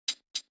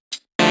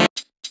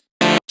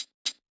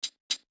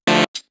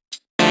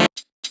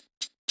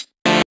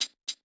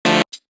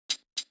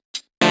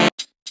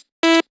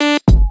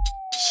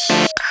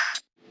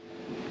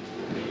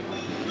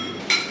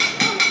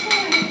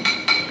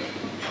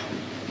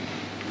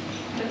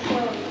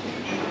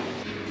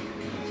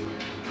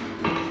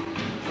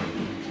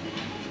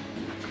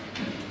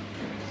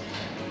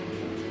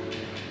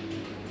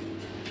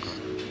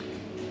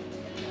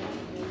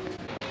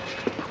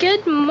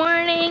Good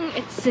morning!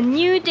 It's a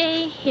new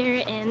day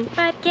here in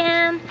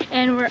Bergen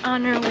and we're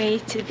on our way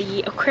to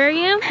the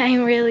aquarium.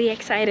 I'm really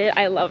excited.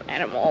 I love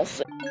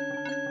animals.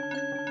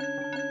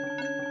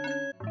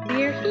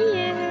 We're here!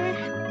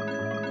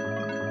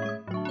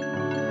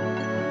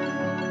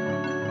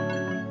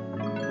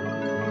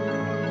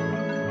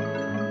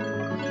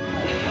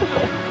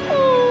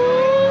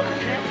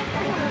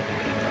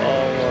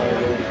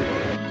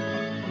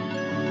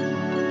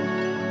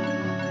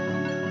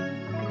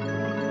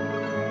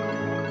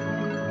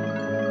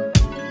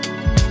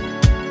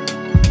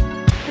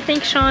 I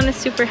think Sean is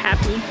super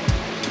happy.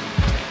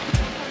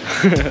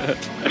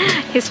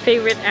 His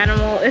favorite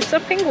animal is a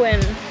penguin.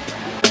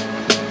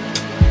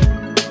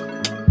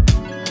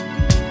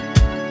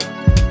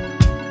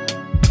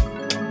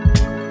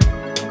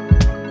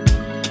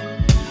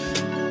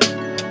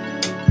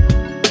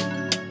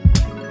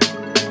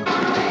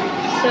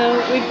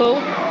 So we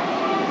both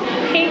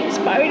hate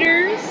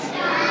spiders.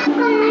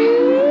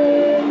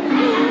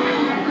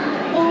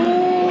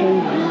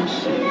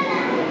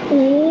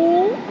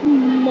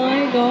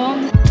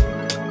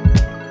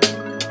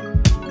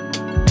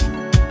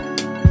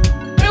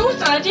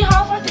 De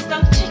har faktisk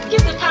den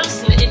tykkeste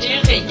pelsen I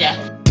dyreriket.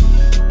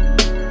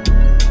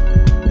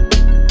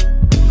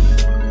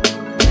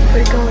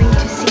 We're going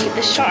to see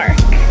the shark.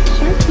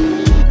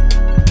 Sharky.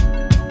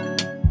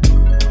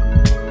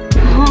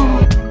 Oh.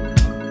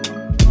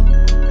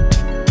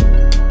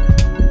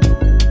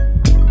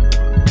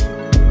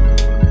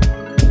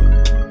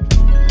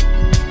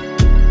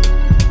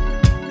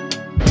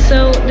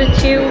 So the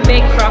two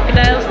big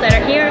crocodiles that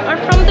are here are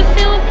from the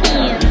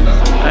Philippines.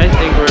 I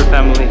think we're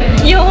family.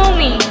 You owe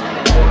me.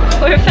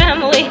 We're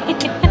family.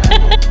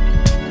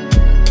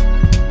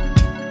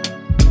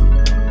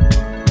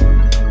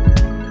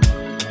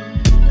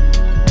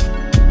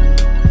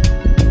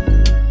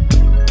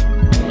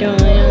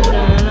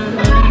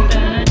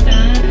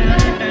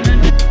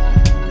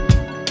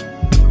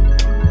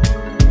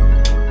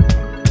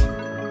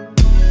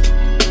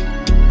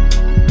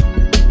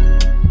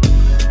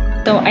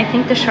 So I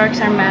think the sharks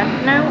are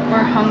mad now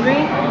or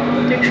hungry.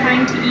 They're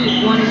trying to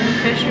eat one of the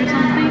fish or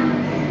something.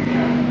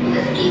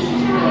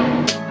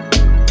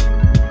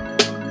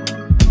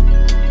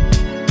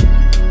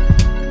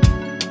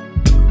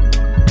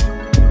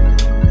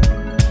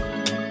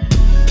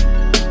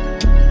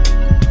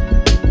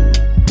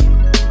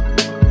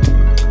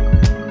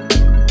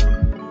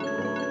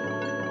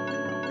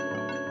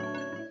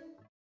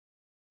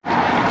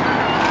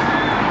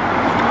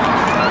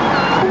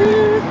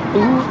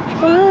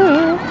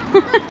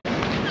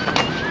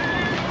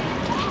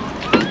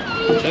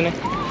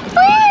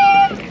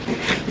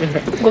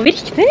 Går vi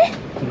riktig?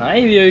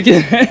 Nei, vi gjør jo ikke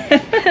det.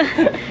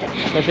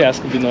 Kanskje jeg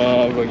skal begynne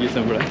å vlogge I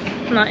stedet for det.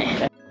 Nei.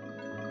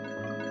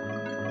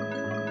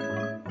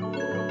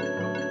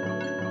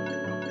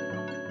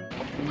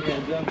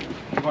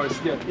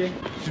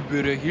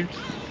 Super hyll.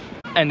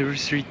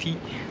 Anniversary tea.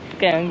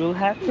 Triangle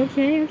hat.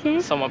 Okay, okay.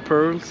 Some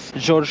pearls.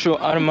 Giorgio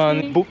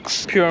Armani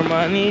books. Pure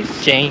money.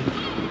 Chain.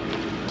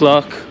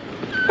 Clock.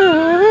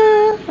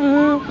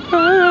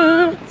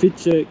 Fit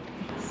check.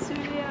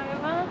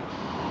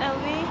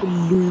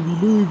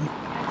 Louis.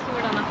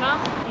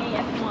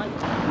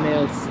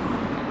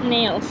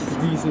 Nails.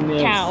 These are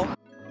nails. Cow.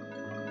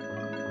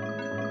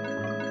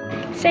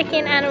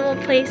 Second animal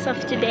place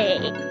of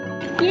today.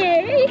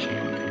 Yay!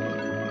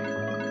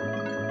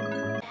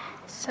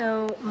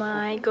 So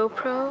my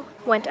GoPro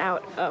went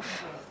out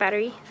of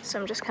battery, so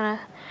I'm just gonna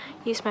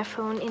use my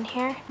phone in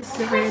here. This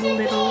is a very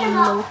little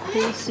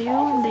local zoo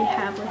and they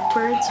have like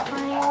birds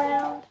flying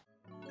around.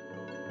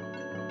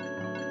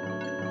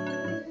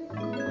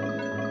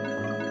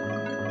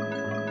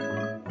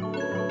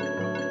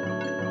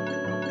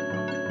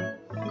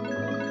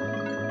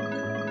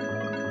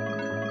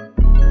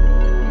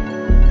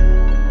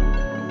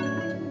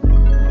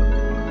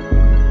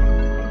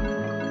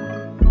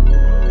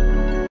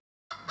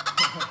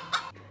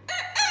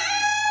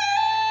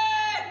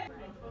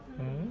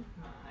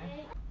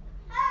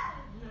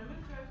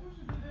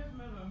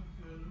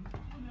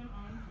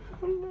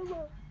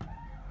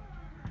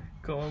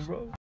 Come on, bro.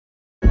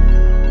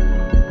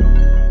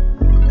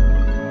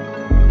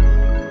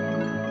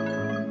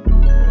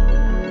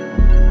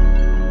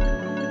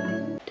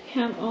 They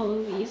have all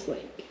of these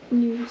like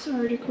news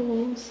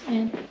articles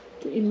and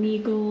the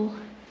illegal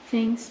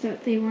things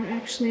that they weren't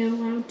actually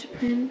allowed to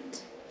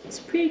print. It's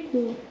pretty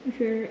cool if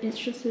you're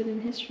interested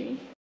in history.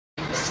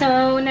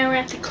 So now we're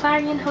at the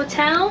Clarion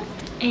Hotel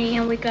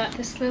and we got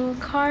this little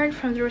card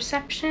from the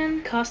reception.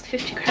 It cost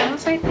 50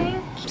 crowns I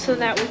think, so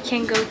that we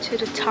can go to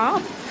the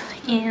top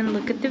and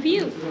look at the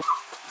view.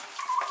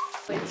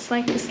 It's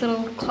like this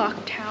little clock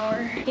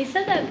tower. He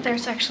said that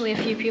there's actually a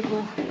few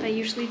people that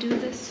usually do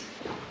this.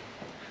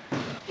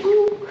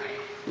 Ooh.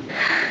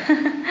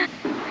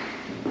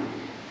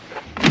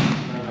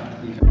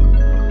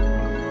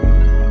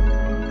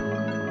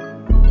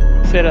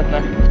 Ser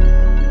dette.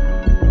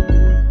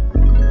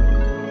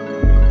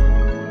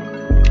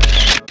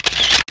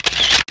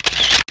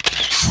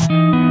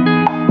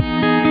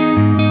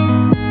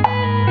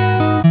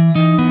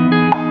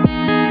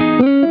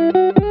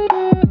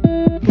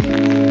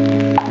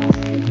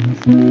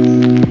 So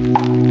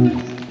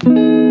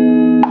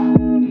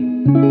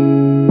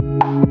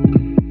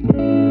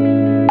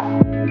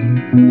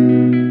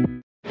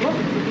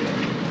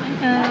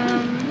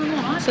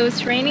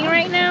it's raining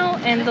right now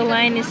and the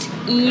line is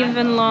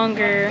even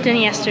longer than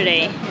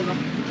yesterday.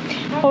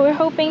 But we're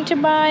hoping to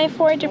buy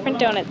 4 different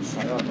donuts.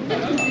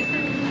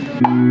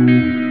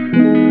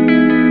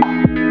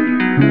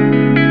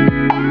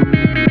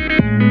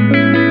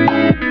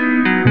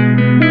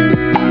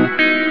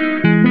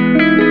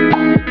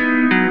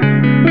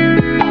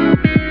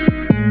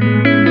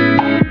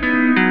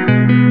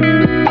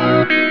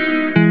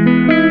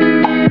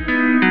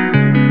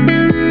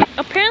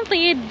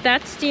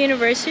 That's the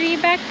university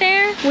back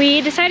there.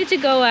 We decided to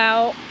go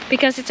out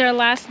because it's our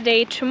last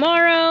day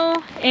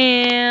tomorrow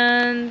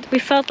and we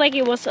felt like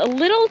it was a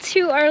little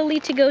too early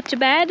to go to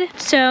bed.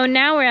 So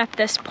now we're at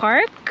this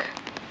park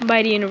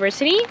by the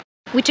university.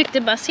 We took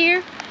the bus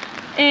here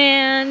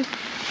and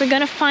we're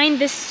gonna find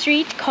this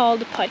street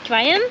called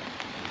Parkveien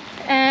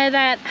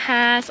that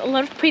has a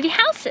lot of pretty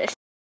houses.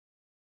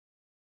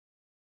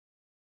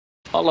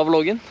 Alla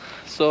vloggen,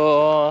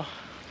 så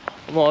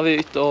nå er vi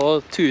ute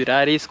og turer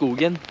her I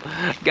skogen.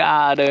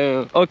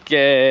 Ok,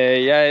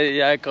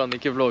 jeg kan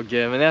ikke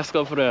vlogge, men jeg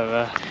skal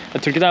prøve.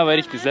 Jeg tror ikke det var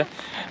riktig sted.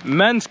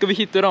 Men skal vi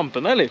hitte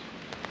rampene, eller?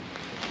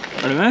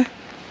 Er du med?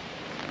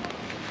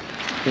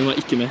 Hun var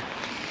ikke med.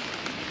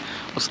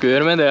 Hva skal vi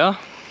gjøre med det, ja?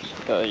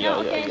 Ja,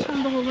 ok,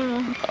 sånn beholder nå.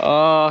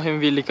 Hun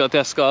vil ikke at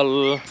jeg skal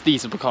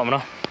stise på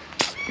kamera.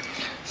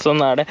 Sånn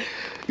er det.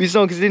 Vi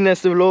snakkes I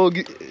neste vlogg.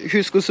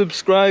 Husk å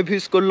subscribe,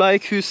 husk å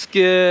like, husk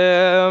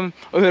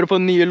å høre på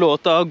den nye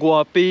låta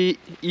Guapi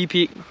EP.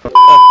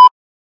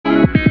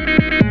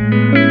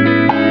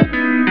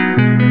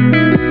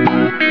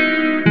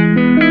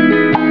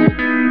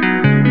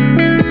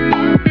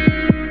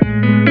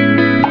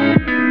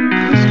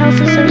 These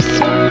houses are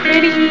so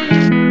pretty.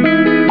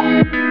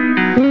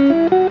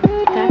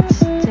 That's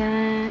the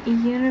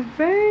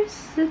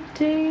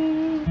university.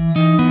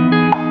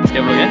 Skal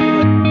jeg vlogge?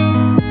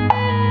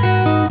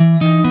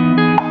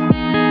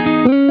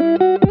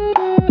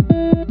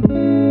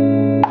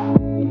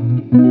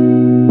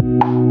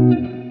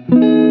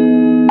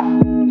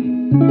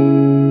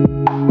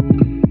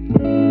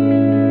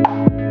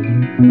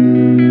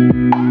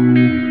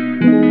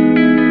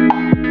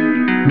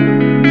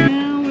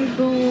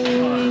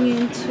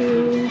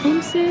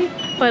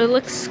 But it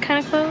looks kind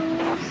of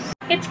closed.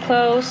 It's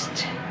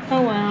closed.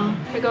 Oh well.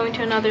 We're going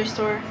to another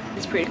store.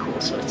 It's pretty cool,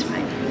 so it's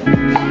fine.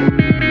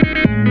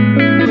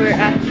 We're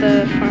at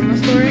the pharma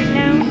store right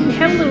now. We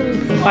have a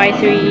little buy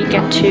 3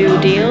 get 2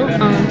 deal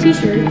on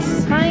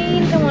t-shirts.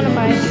 I don't want to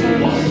buy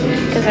some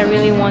because I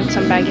really want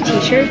some baggy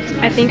t-shirts.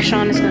 I think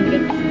Sean is going to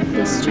get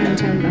this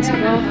Chinatown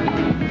basketball.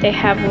 They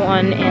have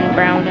one in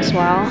brown as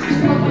well.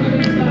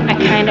 I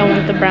kind of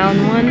want the brown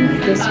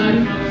one, this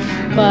one.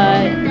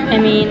 But, I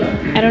mean,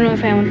 I don't know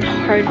if I want the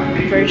hard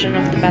version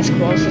of the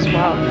basketballs as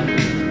well.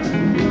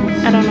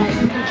 I don't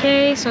know.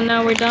 Okay, so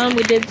now we're done.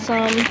 We did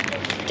some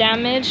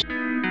damage.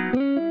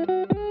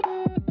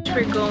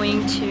 We're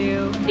going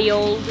to the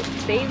old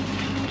Stave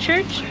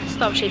Church,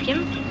 Stave Church,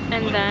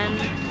 and then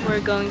we're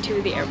going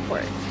to the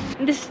airport.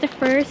 This is the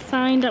first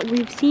sign that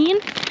we've seen.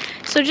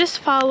 So just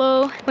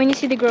follow, when you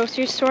see the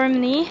grocery store,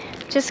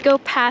 just go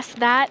past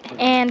that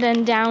and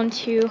then down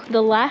to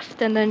the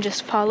left and then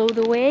just follow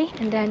the way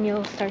and then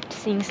you'll start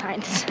seeing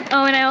signs.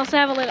 Oh, and I also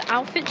have a little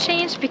outfit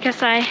change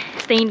because I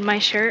stained my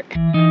shirt.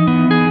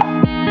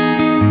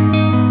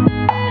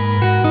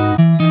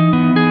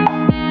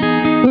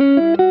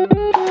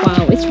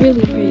 Wow, it's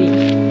really pretty.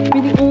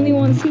 We're the only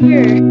ones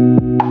here.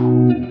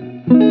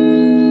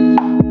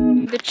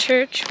 The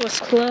church was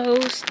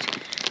closed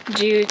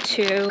due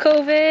to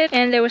COVID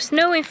and there was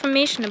no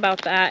information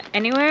about that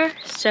anywhere,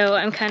 so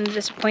I'm kind of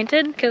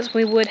disappointed because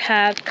we would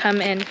have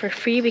come in for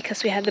free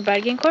because we had the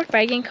Bergen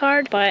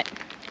card, but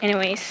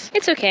anyways,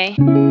 it's okay.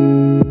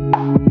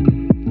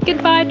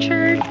 Goodbye,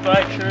 church.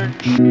 Goodbye,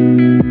 church.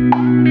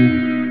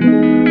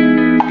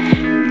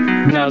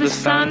 Now the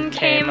sun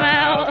came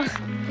out.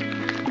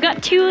 We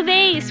got 2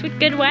 days with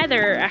good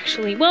weather,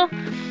 actually. Well,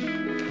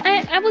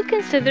 I would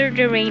consider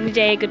the rainy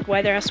day good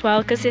weather as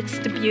well because it's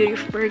the beauty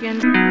of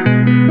Bergen.